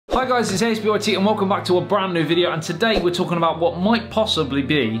Hi guys, it's ASBYT and welcome back to a brand new video, and today we're talking about what might possibly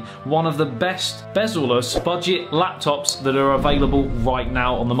be one of the best bezel-less budget laptops that are available right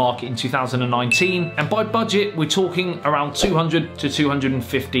now on the market in 2019. And by budget, we're talking around 200 to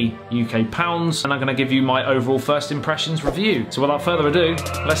 250 UK pounds, and I'm going to give you my overall first impressions review. So without further ado,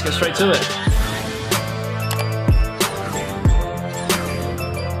 let's get straight to it.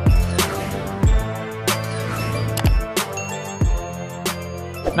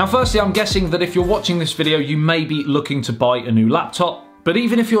 Now firstly, I'm guessing that if you're watching this video, you may be looking to buy a new laptop. But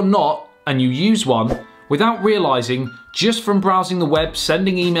even if you're not, and you use one, without realizing, just from browsing the web,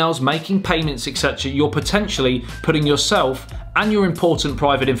 sending emails, making payments, etc., you're potentially putting yourself and your important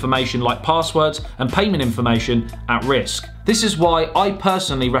private information like passwords and payment information at risk. This is why I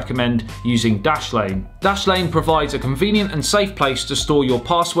personally recommend using Dashlane. Dashlane provides a convenient and safe place to store your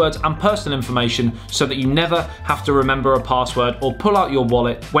passwords and personal information so that you never have to remember a password or pull out your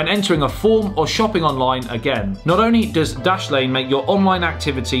wallet when entering a form or shopping online again. Not only does Dashlane make your online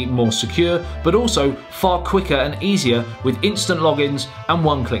activity more secure, but also far quicker and easier with instant logins and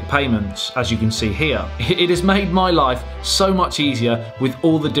one-click payments, as you can see here. It has made my life so much easier with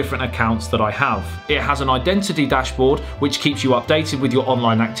all the different accounts that I have. It has an identity dashboard which keeps you updated with your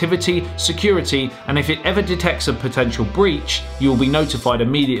online activity, security, and if it ever detects a potential breach, you will be notified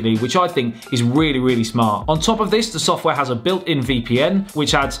immediately, which I think is really smart. On top of this, the software has a built-in VPN,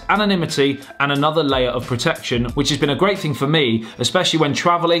 which adds anonymity and another layer of protection, which has been a great thing for me, especially when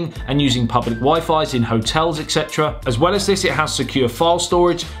traveling and using public Wi-Fi's in hotels, etc. As well as this, it has secure file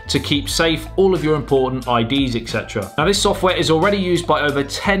storage to keep safe all of your important IDs, etc. Now this software is already used by over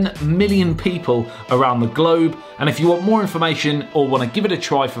 10 million people around the globe, and if you want more information or want to give it a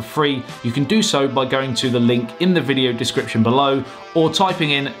try for free, you can do so by going to the link in the video description below or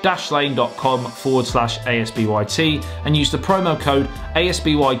typing in dashlane.com/ASBYT and use the promo code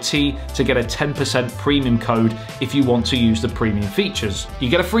ASBYT to get a 10% premium code if you want to use the premium features. You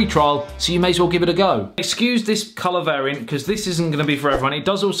get a free trial, so you may as well give it a go. Excuse this color variant because this isn't going to be for everyone. It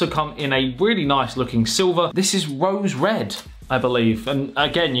does also come in a really nice looking silver. This is rose red, I believe, and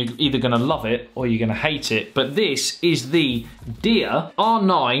again, you're either going to love it or you're going to hate it, but this is the Dere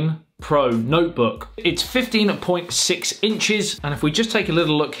R9 Pro Notebook. It's 15.6 inches, and if we just take a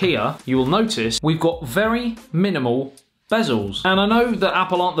little look here, you will notice we've got very minimal bezels. And I know that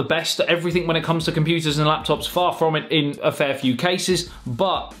Apple aren't the best at everything when it comes to computers and laptops, far from it in a fair few cases,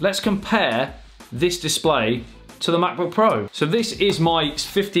 but let's compare this display to the MacBook Pro. So this is my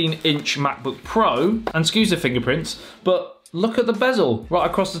 15-inch MacBook Pro, and excuse the fingerprints, but look at the bezel right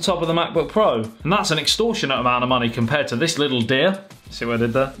across the top of the MacBook Pro. And that's an extortionate amount of money compared to this little Dere. See what I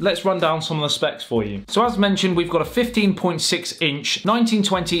did there? Let's run down some of the specs for you. So as mentioned, we've got a 15.6 inch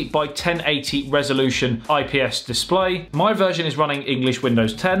 1920 by 1080 resolution IPS display. My version is running English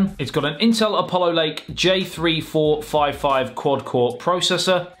Windows 10. It's got an Intel Apollo Lake J3455 quad-core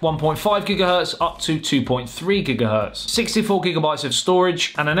processor, 1.5 GHz up to 2.3 GHz, 64 GB of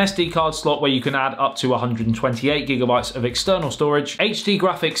storage, and an SD card slot where you can add up to 128 GB of external storage, HD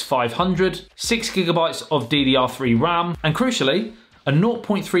graphics 500, 6 GB of DDR3 RAM, and crucially, a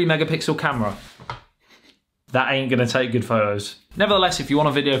 0.3 megapixel camera. That ain't gonna take good photos. Nevertheless, if you want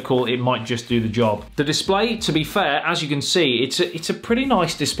a video call, it might just do the job. The display, to be fair, as you can see, it's a pretty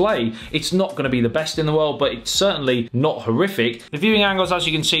nice display. It's not gonna be the best in the world, but it's certainly not horrific. The viewing angles, as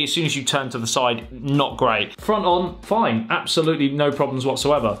you can see, as soon as you turn to the side, not great. Front on, fine, absolutely no problems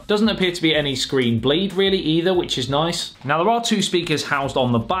whatsoever. Doesn't appear to be any screen bleed really either, which is nice. Now there are two speakers housed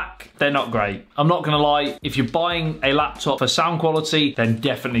on the back. They're not great. I'm not gonna lie, if you're buying a laptop for sound quality, then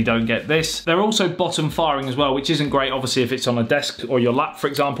definitely don't get this. They're also bottom firing as well, which isn't great, obviously, if it's on a desk or your lap, for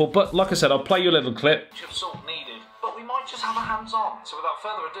example, but like I said, I'll play you a little clip. Which of sort needed, but we might just have a hands-on. So without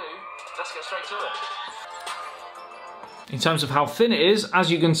further ado, let's get straight to it. In terms of how thin it is, as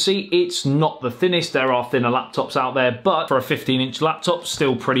you can see, it's not the thinnest. There are thinner laptops out there, but for a 15-inch laptop,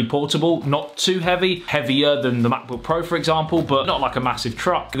 still pretty portable. Not too heavy, heavier than the MacBook Pro, for example, but not like a massive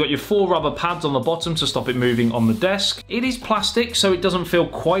truck. You've got your 4 rubber pads on the bottom to stop it moving on the desk. It is plastic, so it doesn't feel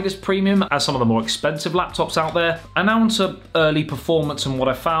quite as premium as some of the more expensive laptops out there. And now onto early performance and what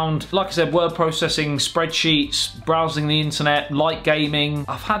I found. Like I said, word processing, spreadsheets, browsing the internet, light gaming.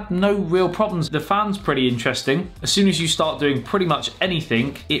 I've had no real problems. The fan's pretty interesting. As soon as you start doing pretty much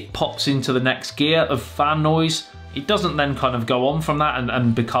anything, it pops into the next gear of fan noise. It doesn't then kind of go on from that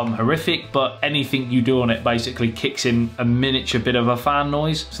and become horrific, but anything you do on it basically kicks in a miniature bit of a fan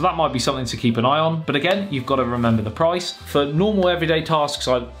noise. So that might be something to keep an eye on. But again, you've got to remember the price. For normal everyday tasks,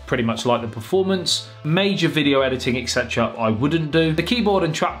 I pretty much like the performance. Major video editing, etc. I wouldn't do. The keyboard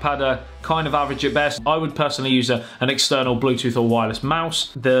and trackpad are kind of average at best. I would personally use an external Bluetooth or wireless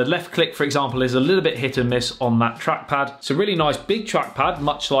mouse. The left click, for example, is a little bit hit and miss on that trackpad. It's a really nice big trackpad,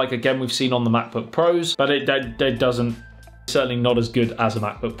 much like, again, we've seen on the MacBook Pros, but it doesn't, certainly not as good as a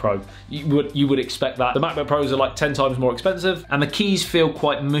MacBook Pro. You would expect that. The MacBook Pros are like 10 times more expensive, and the keys feel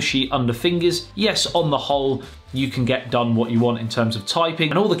quite mushy under fingers. Yes, on the whole, you can get done what you want in terms of typing,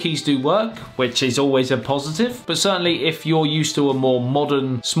 and all the keys do work, which is always a positive. But certainly if you're used to a more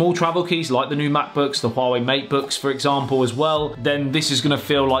modern small travel keys like the new MacBooks, the Huawei MateBooks, for example, as well, then this is gonna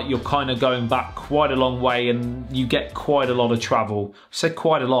feel like you're kind of going back quite a long way and you get quite a lot of travel. I said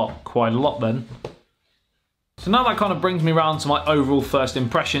quite a lot then. So now that kind of brings me around to my overall first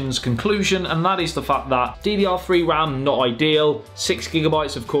impressions conclusion, and that is the fact that DDR3 RAM, not ideal. 6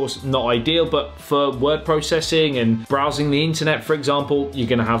 GB, of course, not ideal, but for word processing and browsing the internet, for example, you're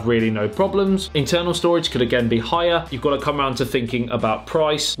gonna have really no problems. Internal storage could again be higher. You've got to come around to thinking about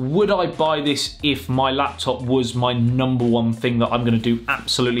price. Would I buy this if my laptop was my #1 thing that I'm gonna do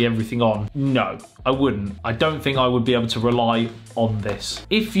absolutely everything on? No, I wouldn't. I don't think I would be able to rely on this.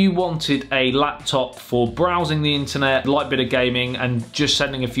 If you wanted a laptop for browsing the internet, light bit of gaming, and just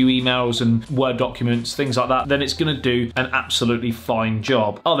sending a few emails and Word documents, things like that, then it's gonna do an absolutely fine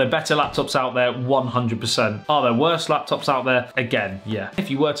job. Are there better laptops out there? 100%. Are there worse laptops out there? Again, yeah. If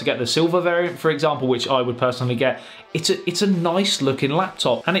you were to get the silver variant, for example, which I would personally get, it's a nice looking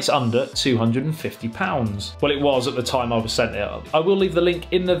laptop, and it's under £250. Well, it was at the time I was sent it. I will leave the link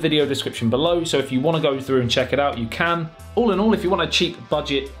in the video description below, so if you want to go through and check it out, you can. All in all, if you want a cheap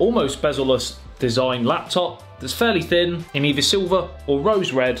budget, almost bezel-less design laptop that's fairly thin, in either silver or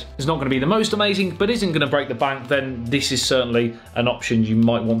rose red, is not going to be the most amazing, but isn't going to break the bank, then this is certainly an option you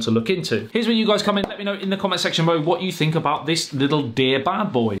might want to look into. Here's where you guys come in. Let me know in the comment section below what you think about this little Dere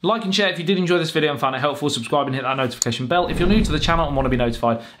bad boy. Like and share if you did enjoy this video and found it helpful. Subscribe and hit that notification bell if you're new to the channel and want to be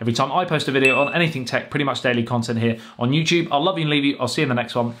notified every time I post a video on anything tech, pretty much daily content here on YouTube. I'll love you and leave you. I'll see you in the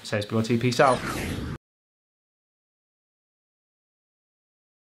next one. Say SBYT, peace out.